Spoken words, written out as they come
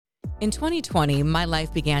In 2020, my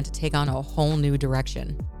life began to take on a whole new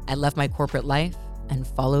direction. I left my corporate life and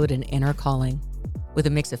followed an inner calling. With a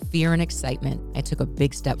mix of fear and excitement, I took a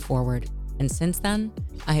big step forward. And since then,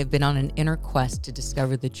 I have been on an inner quest to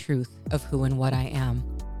discover the truth of who and what I am.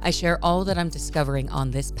 I share all that I'm discovering on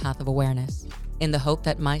this path of awareness, in the hope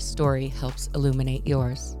that my story helps illuminate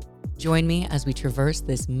yours. Join me as we traverse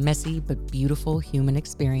this messy but beautiful human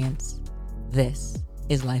experience. This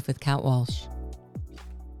is Life with Kat Walsh.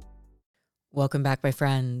 Welcome back, my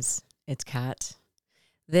friends. It's Kat.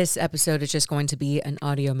 This episode is just going to be an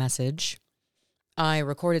audio message. I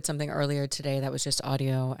recorded something earlier today that was just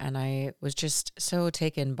audio, and I was just so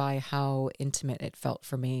taken by how intimate it felt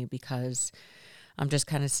for me because I'm just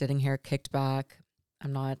kind of sitting here kicked back.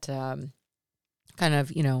 I'm not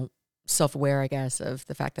self-aware, I guess, of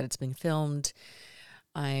the fact that it's being filmed.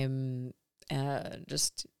 I'm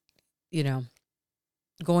just,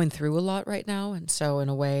 going through a lot right now. And so in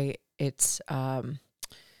a way, it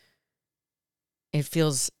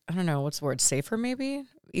feels, I don't know, what's the word, safer maybe,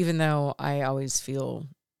 even though I always feel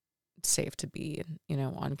safe to be,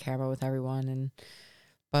 on camera with everyone.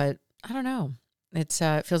 But I don't know. It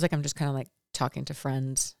feels like I'm just kind of like talking to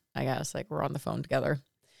friends, I guess, like we're on the phone together.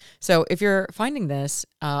 So if you're finding this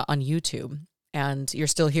on YouTube and you're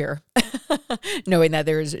still here, knowing that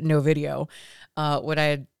there's no video, what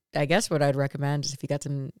I'd recommend is if you got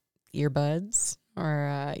some earbuds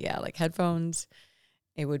or like headphones,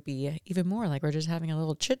 it would be even more like we're just having a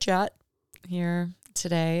little chit chat here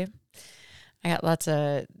today. I got lots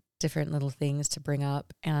of different little things to bring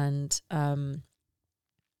up, and some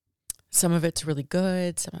of it's really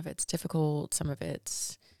good, some of it's difficult, some of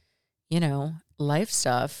it's, life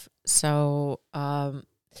stuff. So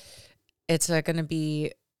it's going to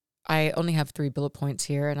be, I only have 3 bullet points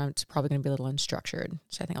here, and it's probably going to be a little unstructured.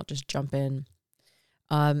 So I think I'll just jump in.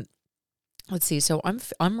 Let's see. So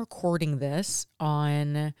I'm recording this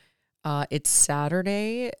on, it's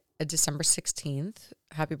Saturday, December 16th.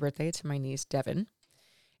 Happy birthday to my niece, Devin.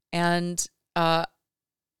 And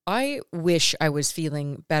I wish I was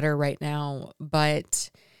feeling better right now, but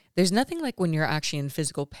there's nothing like when you're actually in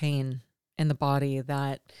physical pain in the body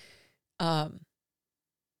that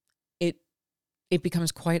it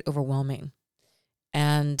becomes quite overwhelming.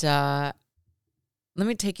 And let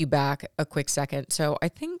me take you back a quick second. So I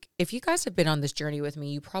think if you guys have been on this journey with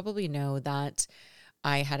me, you probably know that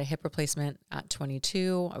I had a hip replacement at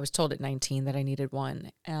 22. I was told at 19 that I needed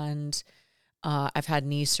one. And I've had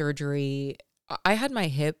knee surgery. I had my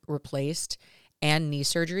hip replaced and knee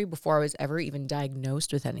surgery before I was ever even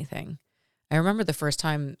diagnosed with anything. I remember the first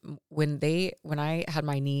time when I had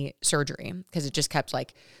my knee surgery, because it just kept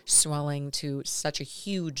like swelling to such a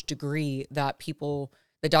huge degree that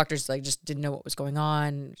the doctors like just didn't know what was going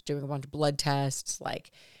on, doing a bunch of blood tests.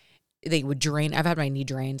 Like they would drain. I've had my knee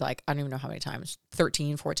drained, like, I don't even know how many times,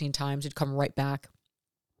 13, 14 times. It'd come right back,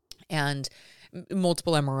 and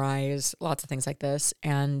multiple MRIs, lots of things like this.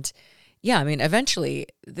 And yeah, I mean, eventually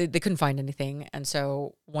they couldn't find anything. And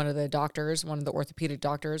so one of the orthopedic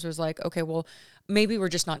doctors was like, okay, well, maybe we're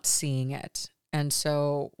just not seeing it. And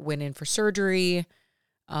so went in for surgery,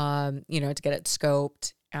 to get it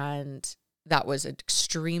scoped. And that was an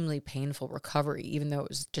extremely painful recovery, even though it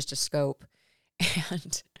was just a scope.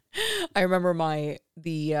 And I remember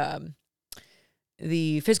the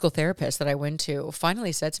physical therapist that I went to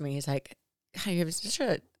finally said to me, he's like, God, you have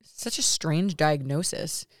such a strange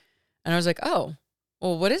diagnosis. And I was like, oh,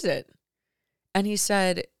 well, what is it? And he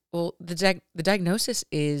said, well, the diagnosis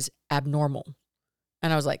is abnormal.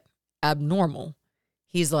 And I was like, abnormal?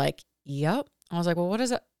 He's like, yep. I was like, well, what is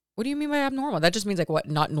that? What do you mean by abnormal? That just means like what,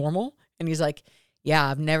 not normal? And he's like, yeah,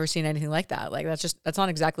 I've never seen anything like that. Like, that's not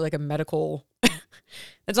exactly like a medical,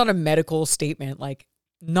 that's not a medical statement, like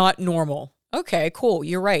not normal. Okay, cool.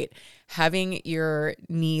 You're right. Having your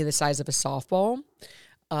knee the size of a softball,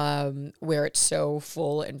 where it's so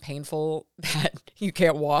full and painful that you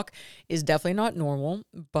can't walk, is definitely not normal,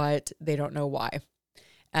 but they don't know why.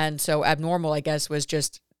 And so abnormal, I guess, was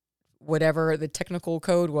just whatever the technical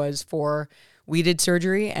code was for, we did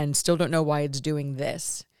surgery and still don't know why it's doing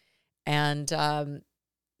this. And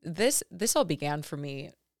this all began for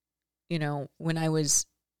me, when I was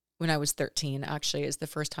 13, actually, is the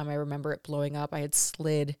first time I remember it blowing up. I had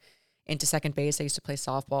slid into second base. I used to play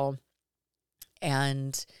softball,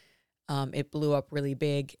 and it blew up really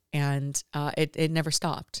big, and it never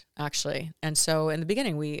stopped, actually. And so in the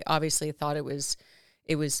beginning, we obviously thought it was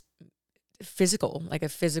physical, like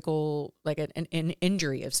an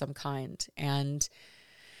injury of some kind. And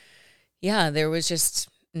yeah, there was just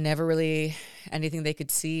never really anything they could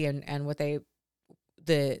see, and what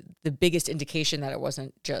the biggest indication that it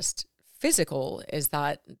wasn't just physical is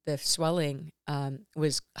that the swelling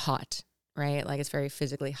was hot, right? Like it's very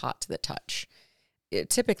physically hot to the touch.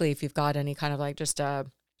 Typically, if you've got any kind of like just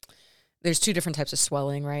there's two different types of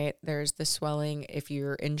swelling, right? There's the swelling if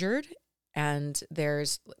you're injured, and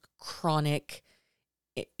there's chronic,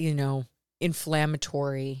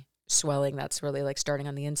 inflammatory swelling that's really like starting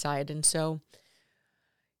on the inside. And so,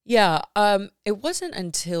 yeah, it wasn't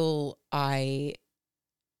until I'm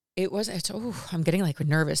getting like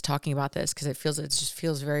nervous talking about this because it just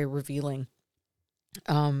feels very revealing.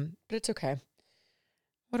 But it's okay.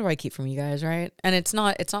 What do I keep from you guys, right? And it's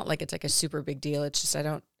not like it's like a super big deal. It's just I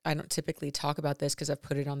don't typically talk about this because I've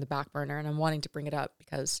put it on the back burner, and I'm wanting to bring it up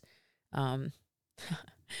because I'm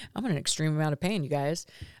in an extreme amount of pain, you guys.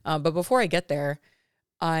 But before I get there,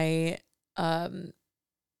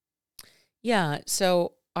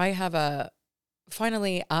 so I have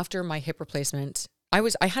finally after my hip replacement,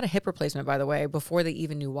 I had a hip replacement, by the way, before they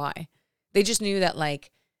even knew why. They just knew that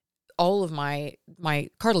like all of my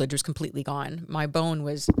cartilage was completely gone. My bone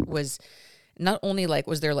was not only like,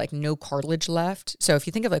 was there like no cartilage left? So if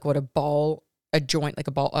you think of like what a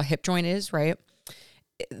hip joint is, right?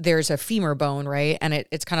 There's a femur bone, right? And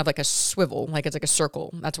it's kind of like a swivel, like it's like a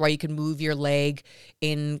circle. That's why you can move your leg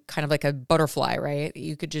in kind of like a butterfly, right?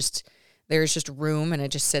 There's just room and it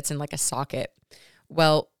just sits in like a socket.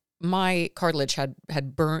 Well, my cartilage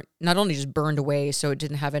had burnt, not only just burned away, so it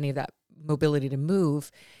didn't have any of that mobility to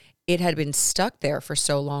move. It had been stuck there for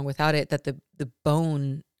so long without it that the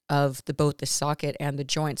bone of both the socket and the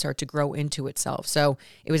joint started to grow into itself. So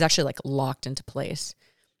it was actually like locked into place.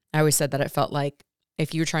 I always said that it felt like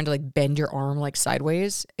if you were trying to like bend your arm like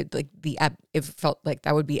sideways, it felt like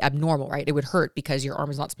that would be abnormal, right? It would hurt because your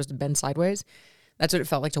arm is not supposed to bend sideways. That's what it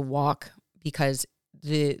felt like to walk, because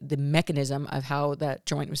the mechanism of how that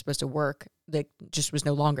joint was supposed to work, that just was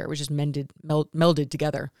no longer. It was just melded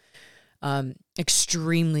together.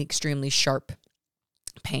 Extremely, extremely sharp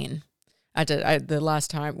pain. The last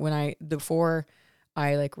time before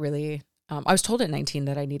I like really, I was told at 19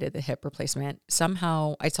 that I needed the hip replacement.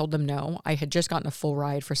 Somehow I told them no. I had just gotten a full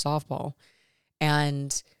ride for softball,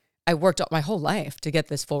 and I worked up my whole life to get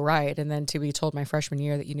this full ride. And then to be told my freshman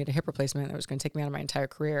year that you need a hip replacement, that was going to take me out of my entire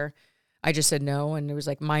career, I just said no. And it was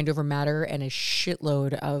like mind over matter and a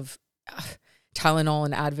shitload of Tylenol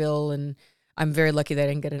and Advil. And I'm very lucky that I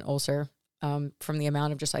didn't get an ulcer from the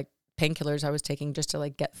amount of just like painkillers I was taking just to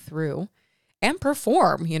like get through and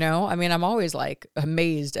perform, I mean, I'm always like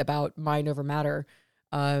amazed about mind over matter.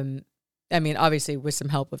 I mean, obviously with some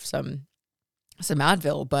help of some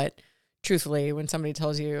Advil, but truthfully, when somebody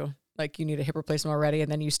tells you like you need a hip replacement already,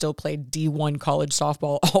 and then you still played D1 college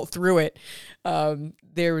softball all through it,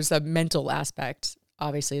 there was a mental aspect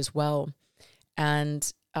obviously as well.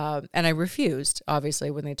 And I refused,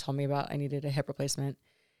 obviously, when they told me about I needed a hip replacement.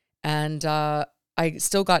 And I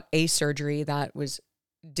still got a surgery that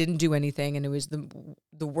didn't do anything, and it was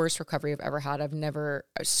the worst recovery I've ever had. I've never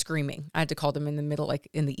screaming. I had to call them in the middle, like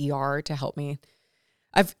in the ER, to help me.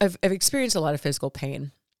 I've experienced a lot of physical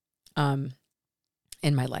pain, in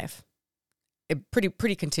my life,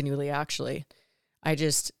 pretty continually actually. I'll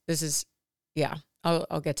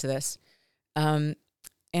get to this,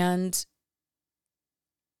 and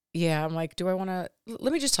yeah, I'm like, do I want to?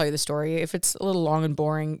 Let me just tell you the story. If it's a little long and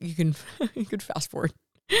boring, you can you could fast forward.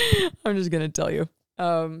 I'm just gonna tell you.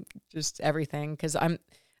 Just everything, because I'm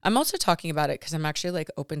also talking about it because I'm actually like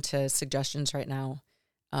open to suggestions right now,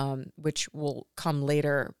 which will come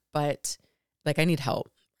later. But like I need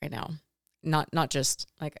help right now, not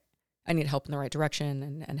just like I need help in the right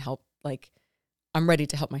direction and help, like I'm ready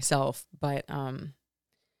to help myself. But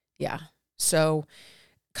yeah. So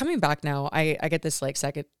coming back now, I get this like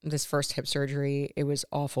this first hip surgery. It was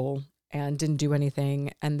awful and didn't do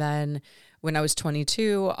anything. And then when I was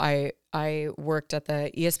 22, I worked at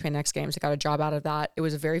the ESPN X Games. I got a job out of that. It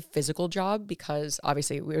was a very physical job because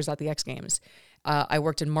obviously we was at the X Games. I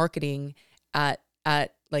worked in marketing at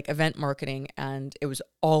like event marketing, and it was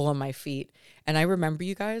all on my feet. And I remember,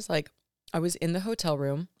 you guys, like I was in the hotel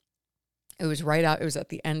room. It was at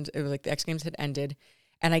the end. It was like the X Games had ended,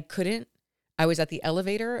 and I was at the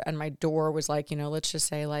elevator, and my door was like, let's just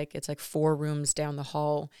say like it's like 4 rooms down the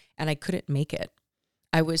hall, and I couldn't make it.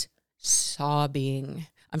 I was sobbing.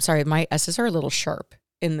 I'm sorry, my S's are a little sharp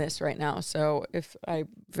in this right now, so if I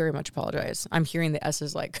very much apologize. I'm hearing the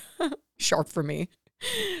S's like sharp for me,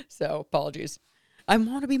 so apologies. I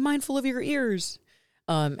want to be mindful of your ears.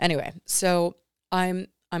 Anyway, so I'm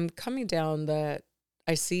coming down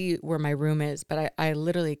I see where my room is, but I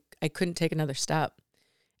literally couldn't take another step,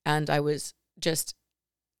 and I was just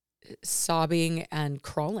sobbing and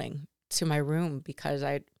crawling to my room because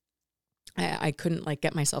I couldn't like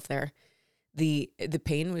get myself there. the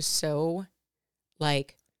pain was so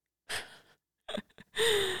like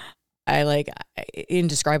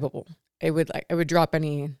indescribable. I would drop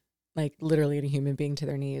any, like literally any human being to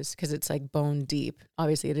their knees, because it's like bone deep.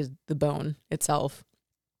 Obviously it is the bone itself.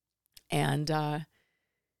 And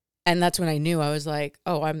that's when I knew. I was like,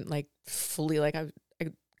 oh, I'm like fully like I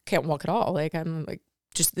can't walk at all. Like I'm like,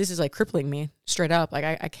 just, this is like crippling me straight up. Like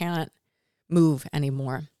I can't move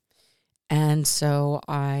anymore. And so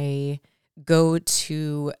I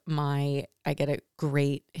I get a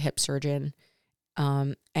great hip surgeon.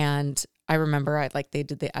 And I remember they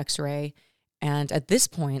did the x-ray, and at this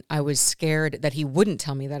point I was scared that he wouldn't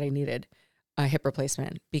tell me that I needed a hip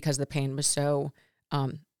replacement, because the pain was so,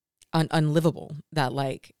 unlivable, that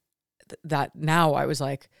that now I was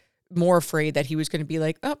like more afraid that he was going to be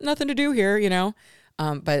like, oh, nothing to do here,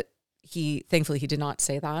 but thankfully he did not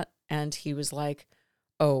say that. And he was like,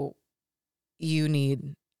 oh, you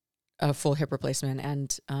need a full hip replacement,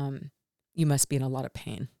 and you must be in a lot of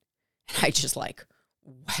pain. And I just like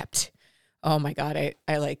wept. Oh my God.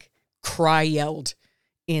 I like yelled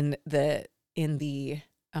in the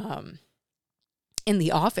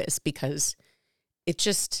office, because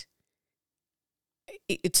it's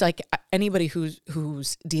like anybody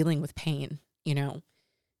who's dealing with pain,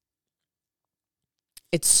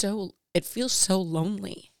 it feels so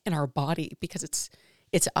lonely in our body, because it's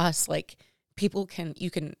us. Like you can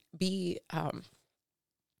be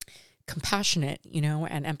compassionate,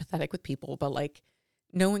 and empathetic with people, but like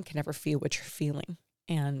no one can ever feel what you're feeling.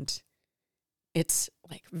 And it's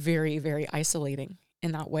like very, very isolating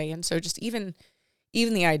in that way. And so just even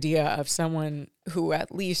the idea of someone who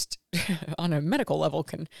at least on a medical level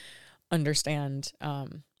can understand.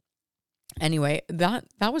 Anyway, that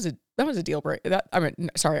was a deal breaker.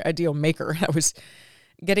 A deal maker. That was,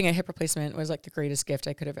 getting a hip replacement was like the greatest gift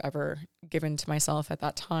I could have ever given to myself at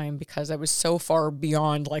that time, because I was so far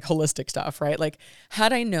beyond like holistic stuff, right? Like,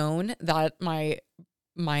 had I known that my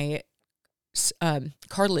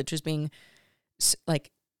cartilage was being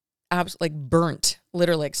like burnt,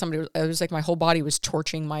 literally, like it was like my whole body was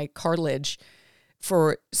torching my cartilage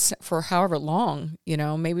for however long,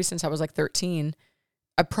 maybe since I was like 13.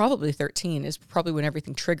 Probably 13 is probably when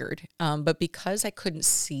everything triggered. But because I couldn't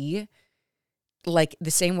see, like the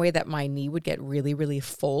same way that my knee would get really, really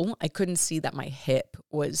full, I couldn't see that my hip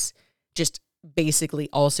was just basically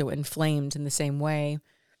also inflamed in the same way.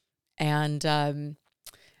 And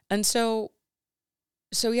so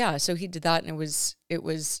he did that, and it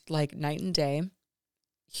was like night and day,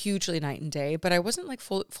 hugely night and day, but I wasn't like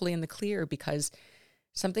fully in the clear, because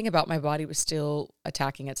something about my body was still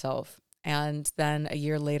attacking itself. And then a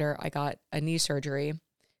year later, I got a knee surgery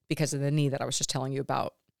because of the knee that I was just telling you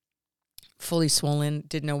about. Fully swollen,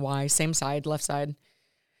 didn't know why, same side, left side.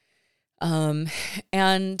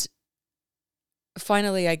 And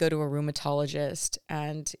finally I go to a rheumatologist,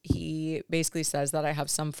 and he basically says that I have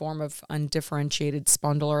some form of undifferentiated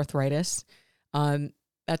spondyloarthritis.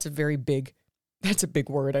 That's a big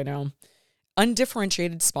word, I know.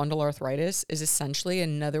 Undifferentiated spondyloarthritis is essentially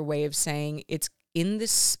another way of saying it's in the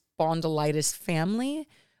spondylitis family,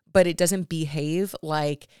 but it doesn't behave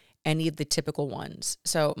like any of the typical ones.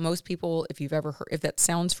 So most people, if that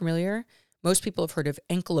sounds familiar, most people have heard of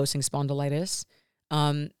ankylosing spondylitis.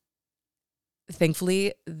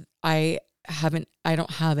 Thankfully, I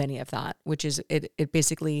don't have any of that, which is, it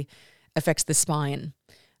basically affects the spine.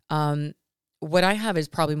 What I have is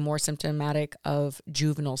probably more symptomatic of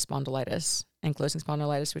juvenile spondylitis, ankylosing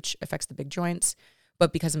spondylitis, which affects the big joints.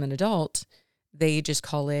 But because I'm an adult, they just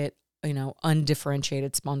call it,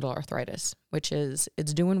 undifferentiated spondyloarthritis, which is,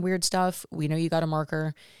 it's doing weird stuff. We know you got a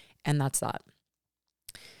marker, and that's that.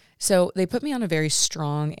 So they put me on a very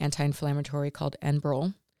strong anti-inflammatory called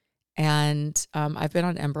Enbrel. And I've been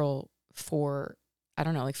on Enbrel for, I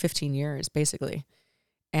don't know, like 15 years, basically.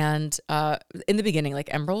 And in the beginning, like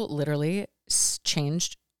Enbrel literally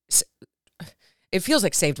changed, it feels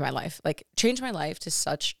like saved my life, like changed my life to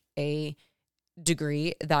such a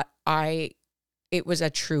degree that it was a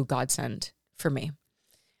true godsend for me.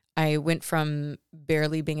 I went from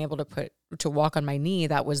barely being able to walk on my knee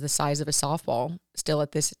that was the size of a softball still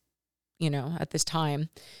at this time,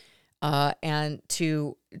 and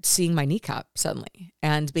to seeing my kneecap suddenly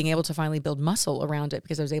and being able to finally build muscle around it,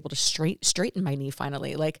 because I was able to straighten my knee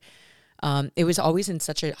finally. Like, it was always in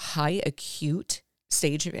such a high acute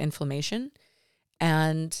stage of inflammation.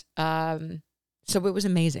 And so it was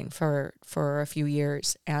amazing for a few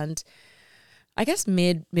years. And I guess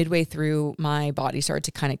midway through, my body started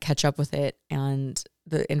to kind of catch up with it, and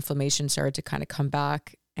the inflammation started to kind of come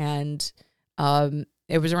back. And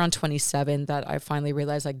it was around 27 that I finally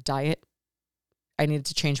realized, like, I needed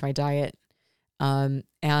to change my diet.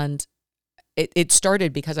 And it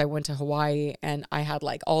started because I went to Hawaii and I had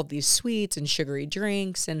like all these sweets and sugary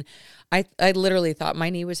drinks. And I literally thought my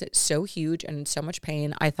knee was so huge and in so much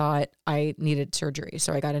pain. I thought I needed surgery.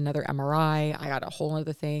 So I got another MRI. I got a whole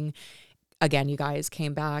other thing. Again, you guys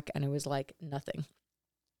came back and it was like nothing.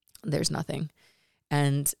 There's nothing.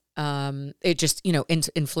 And it just,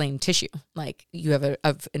 inflamed tissue. Like you have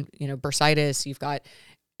bursitis, you've got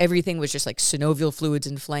everything was just like synovial fluids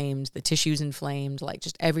inflamed, the tissues inflamed, like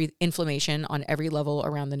just every inflammation on every level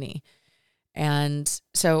around the knee. And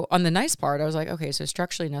so on the nice part, I was like, okay, so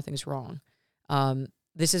structurally nothing's wrong.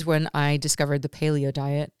 This is when I discovered the paleo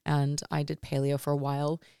diet, and I did paleo for a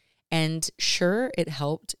while. And sure, it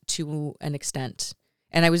helped to an extent.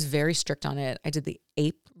 And I was very strict on it. I did the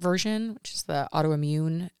APE version, which is the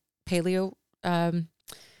autoimmune paleo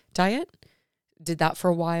diet. Did that for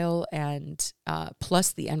a while, and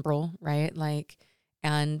plus the Enbrel, right?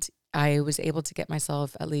 And I was able to get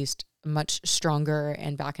myself at least much stronger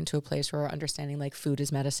and back into a place where understanding like food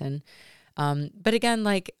is medicine. But again,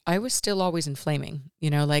 like I was still always inflaming,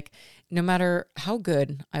 like no matter how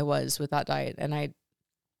good I was with that diet. And I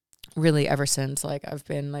really ever since, like I've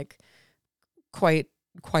been like quite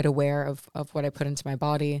aware of what I put into my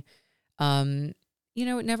body. It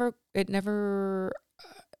never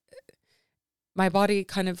my body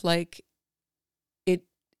kind of like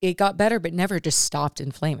it got better, but never just stopped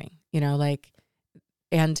inflaming,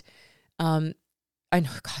 and I know,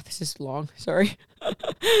 God, this is long. Sorry. I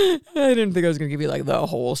didn't think I was going to give you like the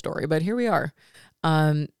whole story, but here we are.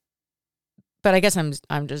 But I guess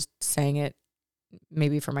I'm just saying it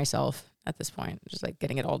maybe for myself at this point, just like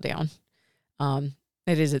getting it all down.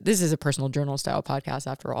 This is a personal journal style podcast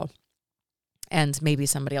after all. And maybe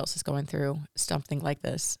somebody else is going through something like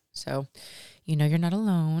this. So, you're not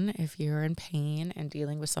alone if you're in pain and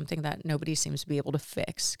dealing with something that nobody seems to be able to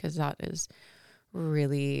fix, because that is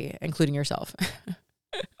really, including yourself.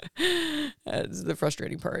 That's the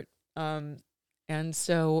frustrating part. And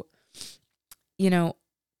so,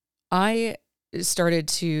 I started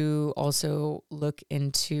to also look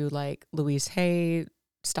into like Louise Hay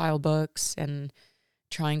style books and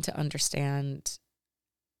trying to understand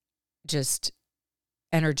just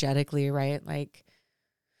energetically, right? Like,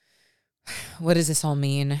 what does this all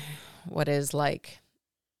mean? What is like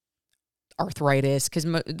arthritis? Because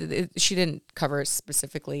she didn't cover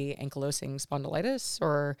specifically ankylosing spondylitis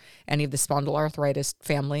or any of the spondyloarthritis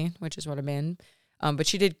family, which is what I'm in. But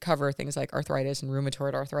she did cover things like arthritis and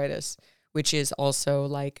rheumatoid arthritis, which is also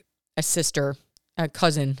like a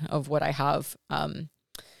cousin of what I have.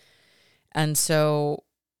 And so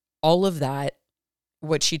all of that,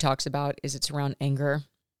 what she talks about is it's around anger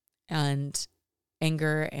and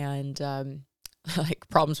like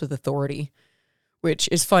problems with authority, which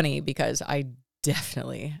is funny because I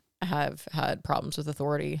definitely have had problems with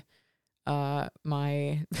authority.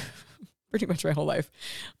 My pretty much my whole life.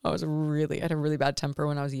 I had a really bad temper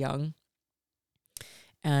when I was young.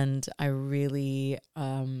 And I really,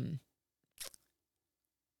 when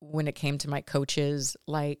it came to my coaches,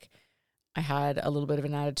 like I had a little bit of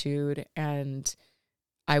an attitude and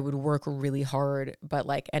I would work really hard, but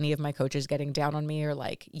like any of my coaches getting down on me or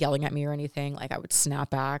like yelling at me or anything, like I would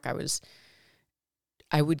snap back.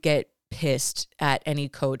 I would get pissed at any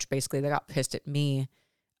coach basically that got pissed at me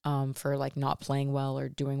for like not playing well or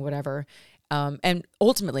doing whatever. And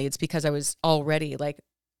ultimately it's because I was already like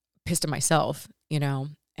pissed at myself,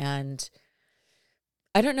 and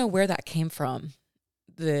I don't know where that came from.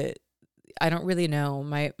 I don't really know.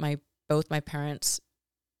 Both my parents,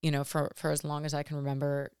 for as long as I can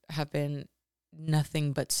remember, have been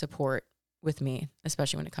nothing but support with me,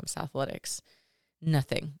 especially when it comes to athletics.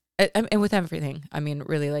 Nothing. And with everything. I mean,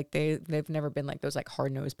 really, like they've never been like those like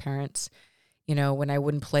hard-nosed parents. When I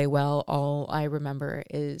wouldn't play well, all I remember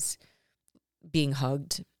is being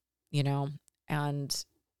hugged, and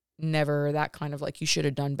never that kind of like, you should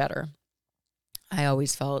have done better. I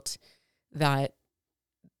always felt that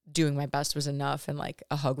doing my best was enough and like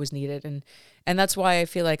a hug was needed. And that's why I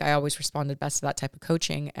feel like I always responded best to that type of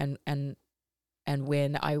coaching. And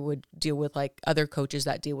when I would deal with like other coaches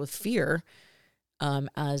that deal with fear,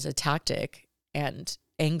 as a tactic and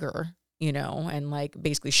anger, and like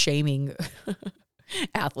basically shaming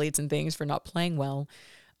athletes and things for not playing well,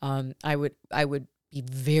 I would be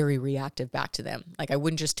very reactive back to them. Like I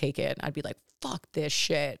wouldn't just take it. I'd be like, fuck this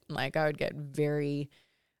shit. Like I would get very,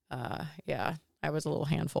 I was a little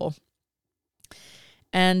handful.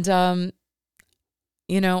 And, I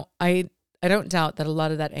don't doubt that a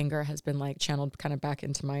lot of that anger has been like channeled kind of back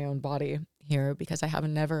into my own body here, because I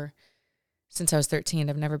haven't since I was 13,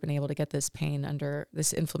 I've never been able to get this pain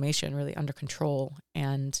this inflammation really under control.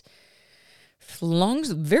 And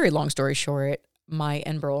Very long story short, my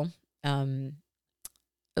Enbrel, um,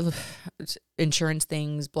 insurance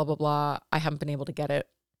things, blah, blah, blah. I haven't been able to get it.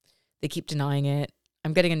 They keep denying it.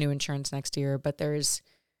 I'm getting a new insurance next year, but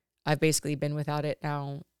I've basically been without it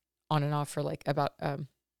now on and off for like about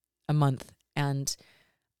a month, and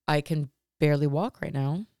I can barely walk right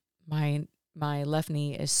now. My left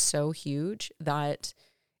knee is so huge that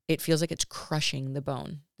it feels like it's crushing the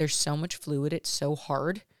bone. There's so much fluid. It's so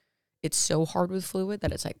hard. It's so hard with fluid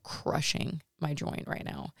that it's like crushing my joint right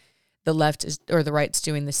now. The right's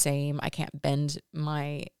doing the same. I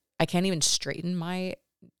can't even straighten my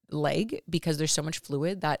leg because there's so much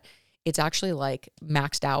fluid that it's actually like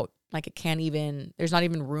maxed out. Like there's not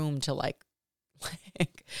even room to like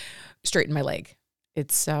straighten my leg.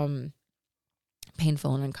 It's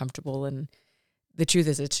painful and uncomfortable. And the truth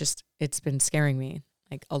is it's been scaring me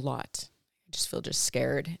like a lot. I just feel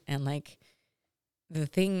scared. And like the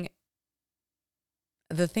thing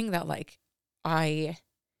that like I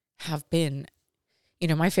have been,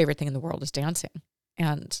 my favorite thing in the world is dancing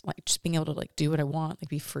and like just being able to like do what I want, like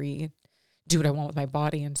be free, do what I want with my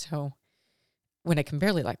body. And so when I can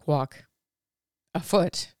barely like walk a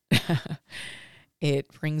foot,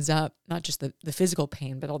 it brings up not just the physical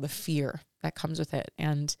pain, but all the fear that comes with it.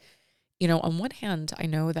 And, on one hand, I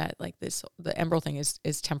know that like the Enbrel thing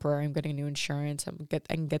is temporary. I'm getting new insurance. I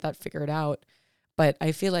can get that figured out. But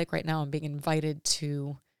I feel like right now I'm being invited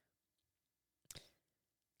to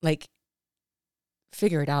like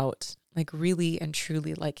figure it out, like really and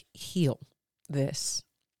truly like heal this.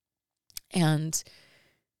 And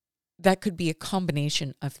that could be a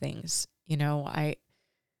combination of things. I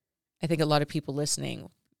think a lot of people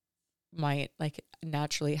listening might like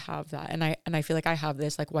naturally have that. And I feel like I have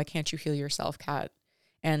this, like, why can't you heal yourself, Kat?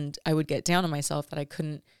 And I would get down on myself that I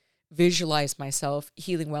couldn't visualize myself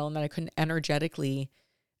healing well and that I couldn't energetically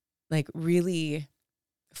like really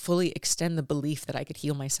fully extend the belief that I could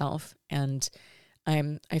heal myself. And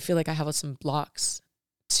I feel like I have some blocks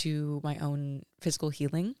to my own physical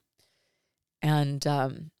healing. And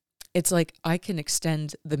it's like I can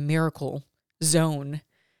extend the miracle zone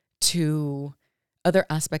to other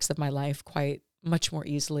aspects of my life quite much more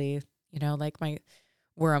easily, like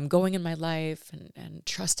where I'm going in my life and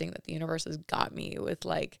trusting that the universe has got me with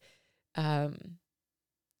like, just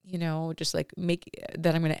like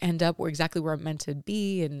that I'm going to end up exactly where I'm meant to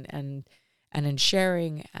be and in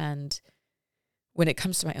sharing. And when it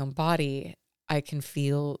comes to my own body, I can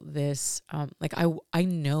feel this, like I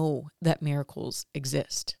know that miracles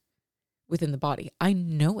exist within the body. I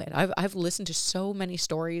know it. I've listened to so many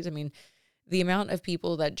stories. I mean, the amount of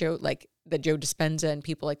people that Joe Dispenza and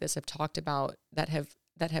people like this have talked about that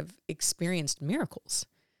have experienced miracles.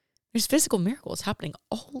 There's physical miracles happening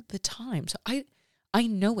all the time. So I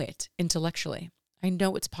know it intellectually. I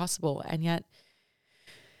know it's possible. And yet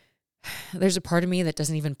there's a part of me that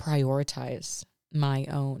doesn't even prioritize my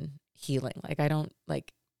own healing. Like I don't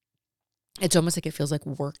like, it's almost like it feels like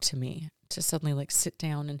work to me to suddenly like sit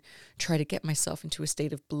down and try to get myself into a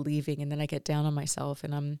state of believing. And then I get down on myself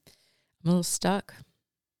and I'm a little stuck.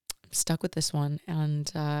 I'm stuck with this one.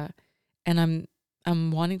 And I'm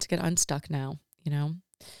wanting to get unstuck now,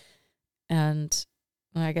 and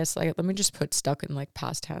I guess like, let me just put stuck in like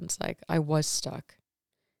past tense. Like I was stuck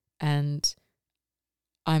and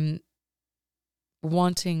I'm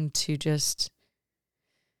wanting to just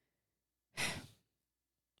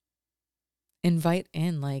invite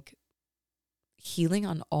in like healing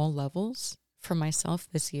on all levels for myself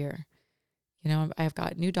this year. I've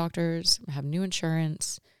got new doctors, I have new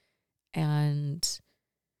insurance, and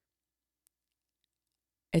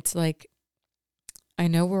it's like, I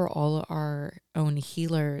know we're all our own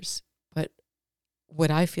healers, but what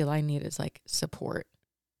I feel I need is like support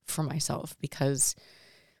for myself, because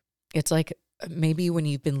it's like maybe when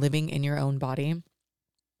you've been living in your own body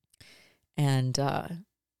and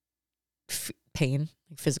pain,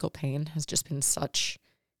 like physical pain has just been such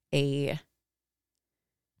a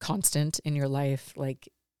constant in your life, like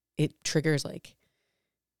it triggers like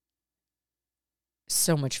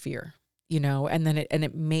so much fear, and then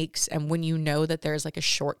it makes, and when you know that there's like a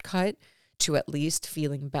shortcut to at least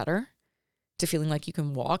feeling better, to feeling like you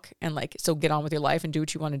can walk and like, so get on with your life and do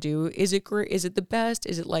what you want to do. Is it great? Is it the best?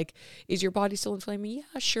 Is it like, is your body still inflaming?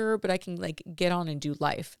 Yeah, sure. But I can like get on and do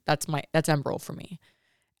life. That's Enbrel for me.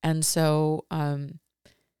 And so,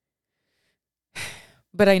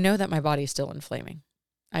 but I know that my body is still inflaming.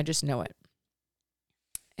 I just know it.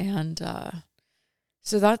 And,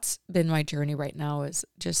 so that's been my journey right now, is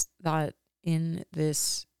just that in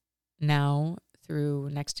this now through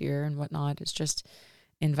next year and whatnot, is just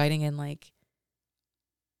inviting in like,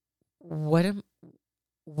 what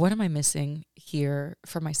what am I missing here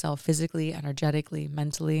for myself, physically, energetically,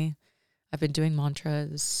 mentally? I've been doing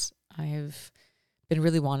mantras. I've been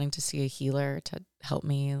really wanting to see a healer to help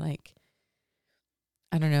me. Like,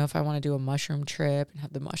 I don't know if I want to do a mushroom trip and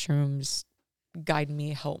have the mushrooms guide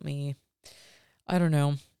me, help me. I don't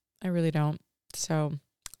know. I really don't. So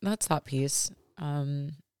that's that piece.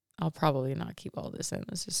 I'll probably not keep all this in.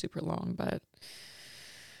 This is super long, but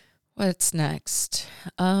what's next?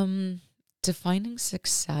 Defining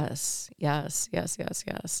success. Yes, yes, yes,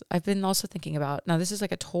 yes. I've been also thinking about, now this is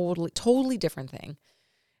like a totally different thing.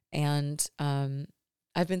 And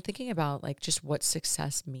I've been thinking about like just what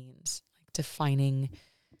success means, like defining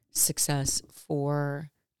success for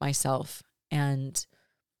myself and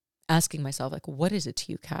asking myself, like, what is it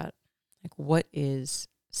to you, Kat? Like, what is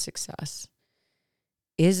success?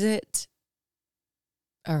 Is it,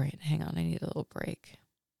 all right, hang on, I need a little break.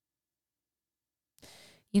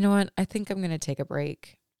 You know what? I think I'm going to take a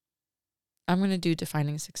break. I'm going to do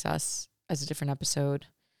defining success as a different episode.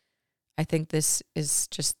 I think this is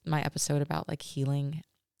just my episode about like healing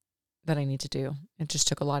that I need to do. It just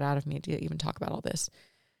took a lot out of me to even talk about all this.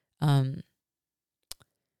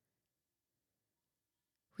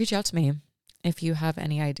 Reach out to me if you have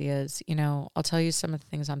any ideas. You know, I'll tell you some of the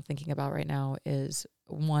things I'm thinking about right now is,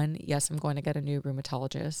 one, yes, I'm going to get a new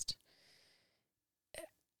rheumatologist.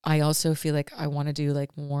 I also feel like I want to do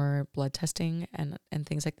like more blood testing and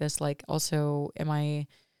things like this. Like, also, am I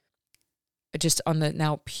just on the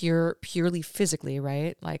now purely physically,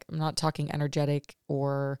 right? Like, I'm not talking energetic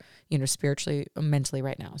or, you know, spiritually, mentally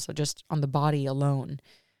right now. So just on the body alone,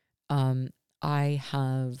 I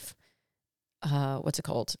have, what's it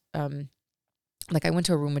called? Like, I went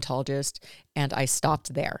to a rheumatologist and I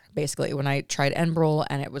stopped there. Basically, when I tried Enbrel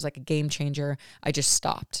and it was like a game changer, I just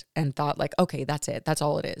stopped and thought like, okay, that's it. That's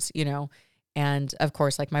all it is, you know? And of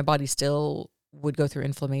course, like, my body still would go through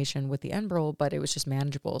inflammation with the Enbrel, but it was just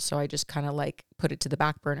manageable. So I just kind of like put it to the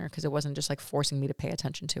back burner because it wasn't just like forcing me to pay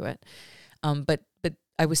attention to it. But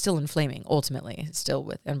I was still inflaming ultimately, still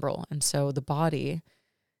with Enbrel. And so the body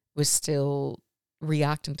was still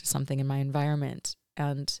reacting to something in my environment.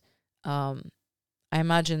 And, I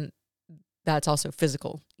imagine that's also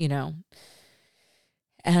physical, you know?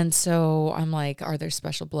 And so I'm like, are there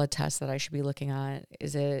special blood tests that I should be looking at?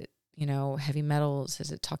 Is it, you know, heavy metals?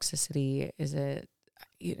 Is it toxicity? Is it,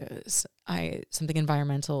 you know, something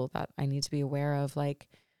environmental that I need to be aware of? Like,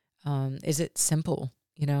 is it simple?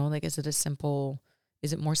 You know, like, is it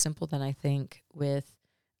more simple than I think with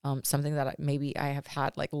something that maybe I have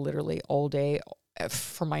had like literally all day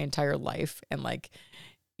for my entire life, and like,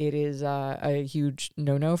 it is a huge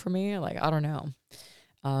no-no for me. Like, I don't know.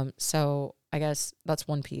 So I guess that's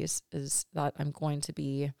one piece, is that I'm going to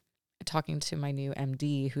be talking to my new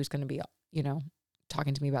MD, who's going to be, you know,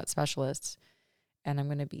 talking to me about specialists. And I'm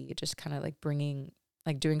going to be just kind of like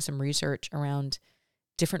doing some research around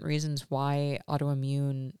different reasons why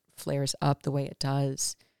autoimmune flares up the way it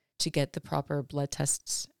does, to get the proper blood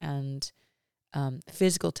tests and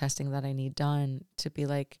physical testing that I need done to be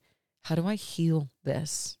like, how do I heal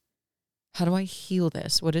this? How do I heal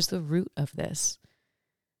this? What is the root of this?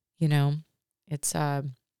 You know, it's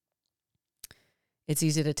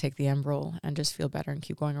easy to take the Enbrel and just feel better and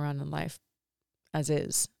keep going around in life as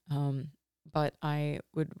is. But I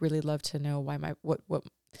would really love to know why what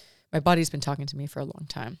my body's been talking to me for a long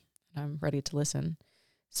time, and I'm ready to listen.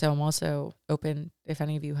 So I'm also open, if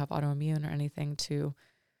any of you have autoimmune or anything, to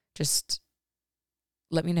just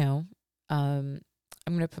let me know.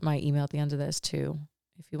 I'm going to put my email at the end of this too.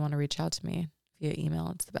 If you want to reach out to me via email,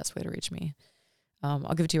 it's the best way to reach me.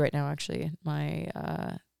 I'll give it to you right now, actually.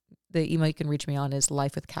 The email you can reach me on is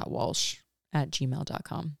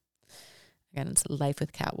lifewithkatwalsh@gmail.com. Again, it's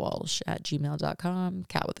lifewithkatwalsh@gmail.com.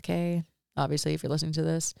 Cat with a K, obviously, if you're listening to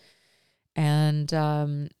this. And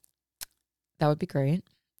that would be great.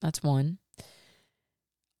 That's one.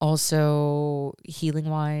 Also,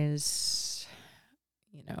 healing-wise,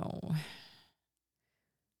 you know,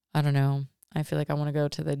 I don't know. I feel like I want to go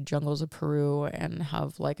to the jungles of Peru and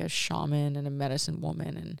have like a shaman and a medicine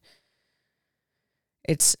woman. And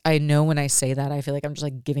I know when I say that, I feel like I'm just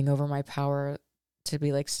like giving over my power to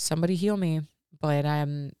be like, somebody heal me. But I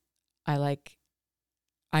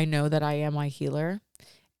know that I am my healer.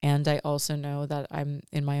 And I also know that I'm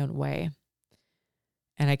in my own way.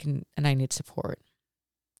 And I need support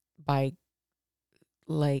by,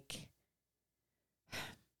 like,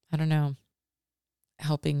 I don't know,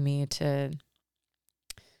 helping me to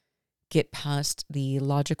get past the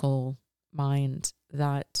logical mind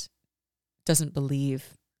that doesn't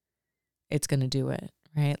believe it's going to do it,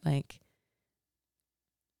 right? Like,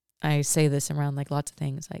 I say this around like lots of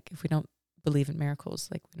things. Like, if we don't believe in miracles.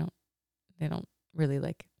 Like they don't really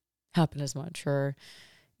like happen as much, or,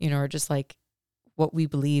 or just like what we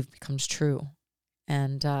believe becomes true.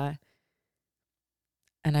 And I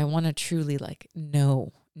want to truly like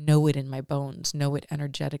know it in my bones, know it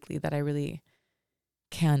energetically, that I really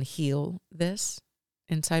can heal this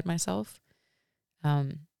inside myself.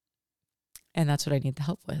 And that's what I need the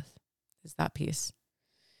help with, is that piece,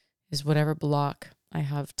 is whatever block I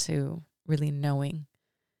have to really knowing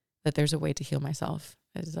that there's a way to heal myself,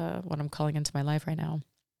 is what I'm calling into my life right now.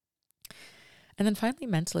 And then finally,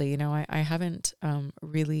 mentally, I haven't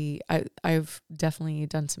really, I've definitely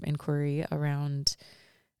done some inquiry around,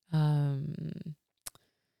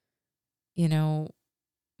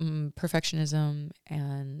 perfectionism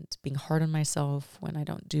and being hard on myself when I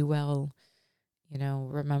don't do well,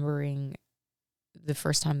 remembering the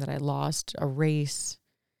first time that I lost a race,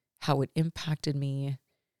 how it impacted me,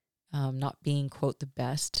 not being, quote, the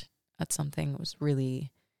best at something was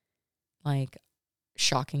really like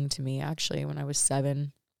shocking to me, actually, when I was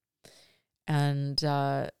 7. And,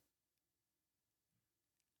 I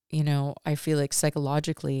feel like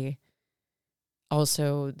psychologically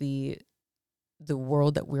also the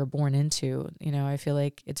world that we're born into, I feel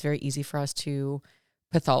like it's very easy for us to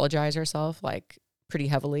pathologize ourselves like pretty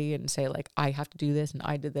heavily and say like, I have to do this and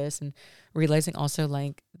I did this, and realizing also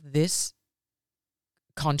like this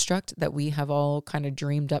construct that we have all kind of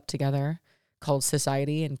dreamed up together called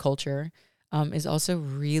society and culture is also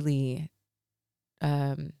really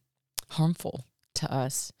harmful to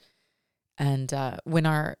us. And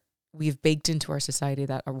when we've baked into our society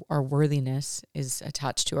that our worthiness is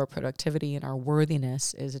attached to our productivity, and our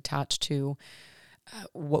worthiness is attached to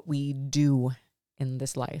what we do in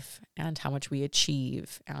this life and how much we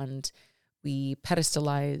achieve, and we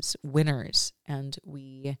pedestalize winners, and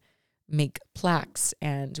we make plaques,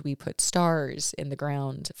 and we put stars in the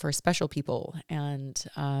ground for special people, and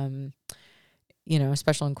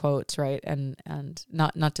special in quotes, right? And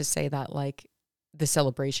not to say that like the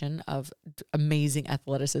celebration of amazing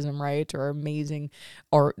athleticism, right, or amazing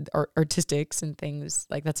or artistics and things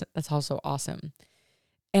like that's also awesome.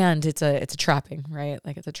 And it's a trapping, right?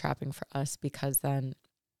 Like it's a trapping for us, because then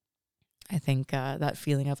I think that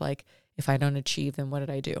feeling of like, if I don't achieve, then what did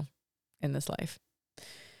I do in this life?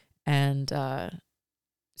 And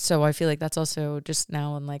so I feel like that's also just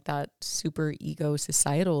now in like that super ego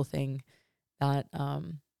societal thing that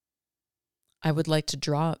I would like to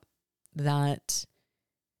drop that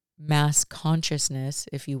mass consciousness,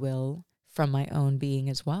 if you will, from my own being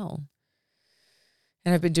as well.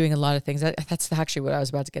 And I've been doing a lot of things. That's actually what I was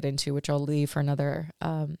about to get into, which I'll leave for another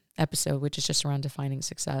episode, which is just around defining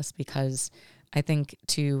success, because I think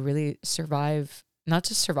to really survive, not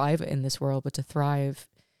to survive in this world, but to thrive,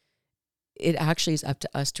 it actually is up to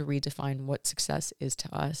us to redefine what success is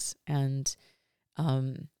to us. And,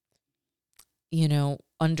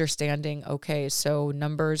 understanding, okay, so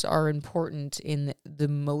numbers are important in the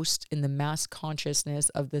mass consciousness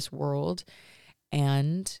of this world.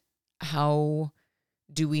 And how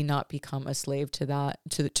do we not become a slave to that,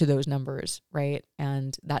 to those numbers, right?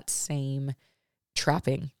 And that same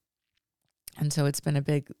trapping. And so it's been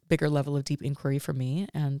a bigger level of deep inquiry for me,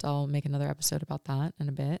 and I'll make another episode about that in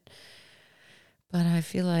a bit. But I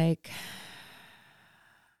feel like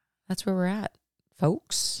that's where we're at,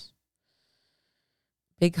 folks.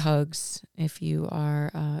 Big hugs if you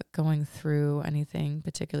are going through anything,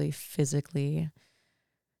 particularly physically.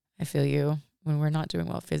 I feel you. When we're not doing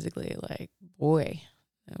well physically, like, boy,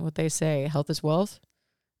 what they say, health is wealth.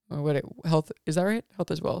 Or health, is that right?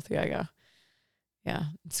 Health is wealth. Yeah. Yeah,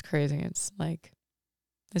 it's crazy. It's like,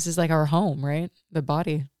 this is like our home, right? The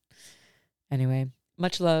body. Anyway,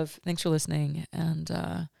 much love. Thanks for listening. And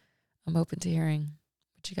I'm open to hearing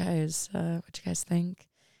what you guys think.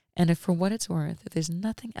 And if for what it's worth, if there's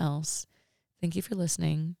nothing else, thank you for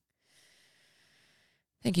listening.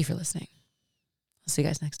 Thank you for listening. I'll see you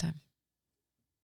guys next time.